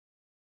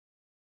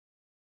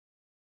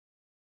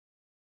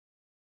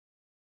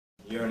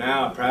You're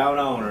now a proud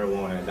owner of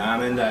one of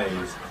Diamond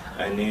Dave's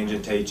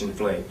Ninja Teaching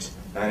Flicks.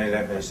 Honey,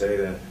 let me see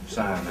the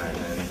sign there,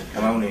 honey.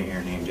 Come on in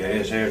here, Ninja.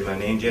 This here's my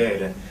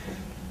ninja.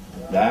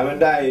 Diamond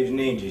Dave's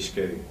Ninja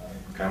School.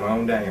 Come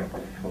on down.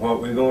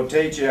 What we're going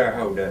to teach you,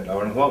 hold that,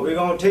 Lord. And what we're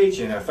going to teach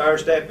you in our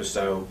first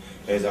episode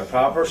is a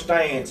proper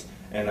stance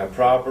and a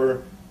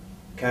proper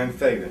kung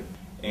fu.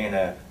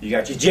 And you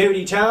got your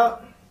Judy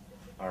chop,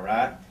 all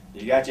right?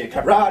 You got your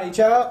karate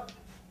chop,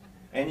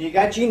 and you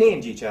got your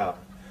ninja chop.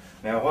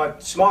 Now,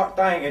 what smart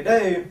thing to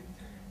do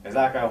is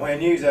like when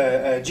you use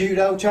a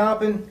judo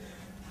chopping,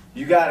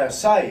 you gotta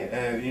say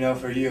it, you know,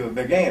 for you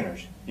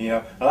beginners, you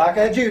know, like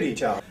a Judy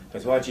chop.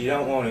 Because what you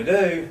don't want to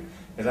do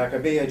is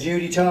like be a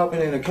Judy chopping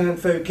and a kung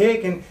fu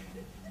kicking,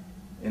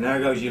 and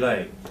there goes your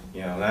leg.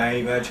 You know, there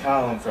ain't much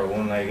calling for a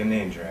one-legged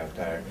ninja out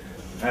there.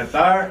 Right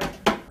there,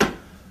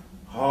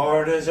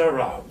 hard as a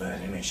rock,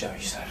 buddy. Let me show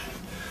you something.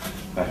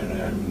 I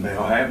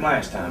had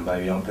last time,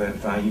 baby. Don't put it in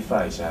front of your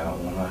face. I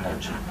don't want to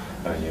hurt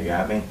you. You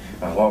got me?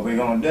 Now, what we're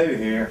going to do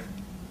here,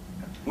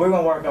 we're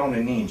going to work on the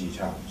ninja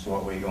chops.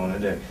 What we're going to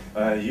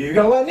do. You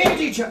go a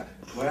ninja chop.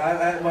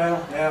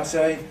 Well, now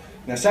see,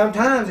 now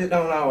sometimes it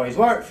don't always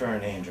work for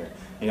a ninja,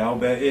 you know,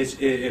 but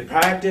it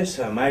practice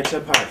makes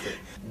it perfect.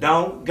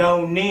 Don't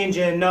go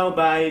ninja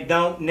nobody.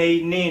 Don't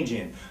need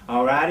ninja.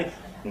 Alrighty?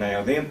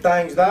 Now, them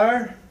things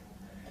there,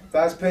 if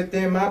I was put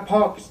them in my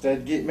pockets,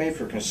 that'd get me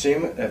for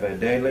concealment of a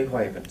deadly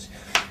weapons.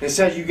 It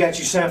says you got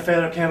your son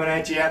fella coming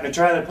at you out in the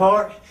trailer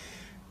park.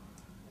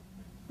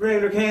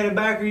 Regular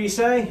cannon you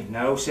say?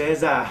 No,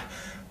 says I.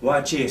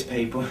 Watch this,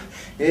 people.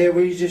 Yeah,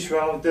 we just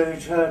rolling through the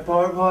trailer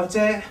park. What's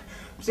that?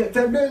 What's that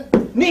fella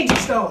doing? Ninja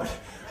start!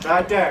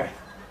 Right there.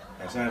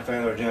 That son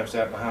fella jumps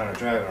out behind a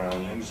trailer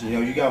on you. You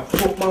know, you got to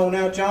put him on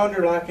out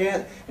yonder like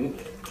that, and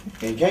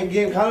you can't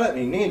get him caught up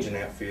in your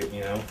ninja outfit,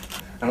 you know.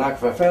 And like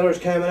if a feller's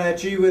coming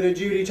at you with a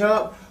Judy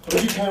chop, or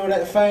you come with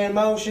that fan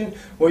motion,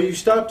 well, you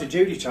stop the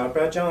Judy chop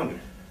right yonder.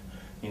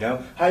 You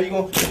know, how you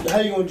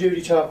gonna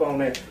Judy chop on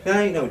that? There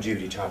ain't no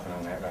Judy chopping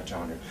on that right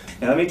yonder.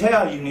 Now let me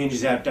tell you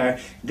ninjas out there,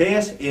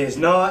 this is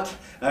not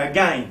a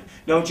game.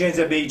 Don't you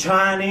be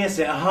trying this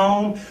at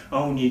home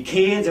on your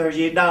kids or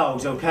your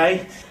dogs,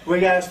 okay? We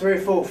got us 3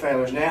 or 4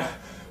 fellas now.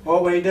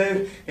 What we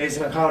do is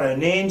called a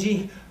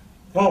ninja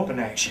whomping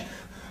action.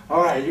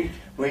 Alright,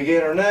 we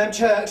get our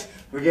nunchucks,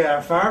 we get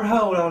our firm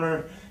hold on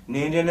our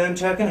ninja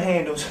nunchucking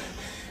handles,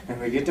 and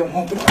we get them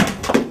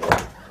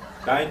whomping.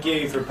 Thank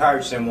you for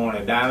purchasing one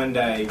of Diamond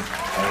Dave's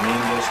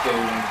Ninja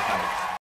School.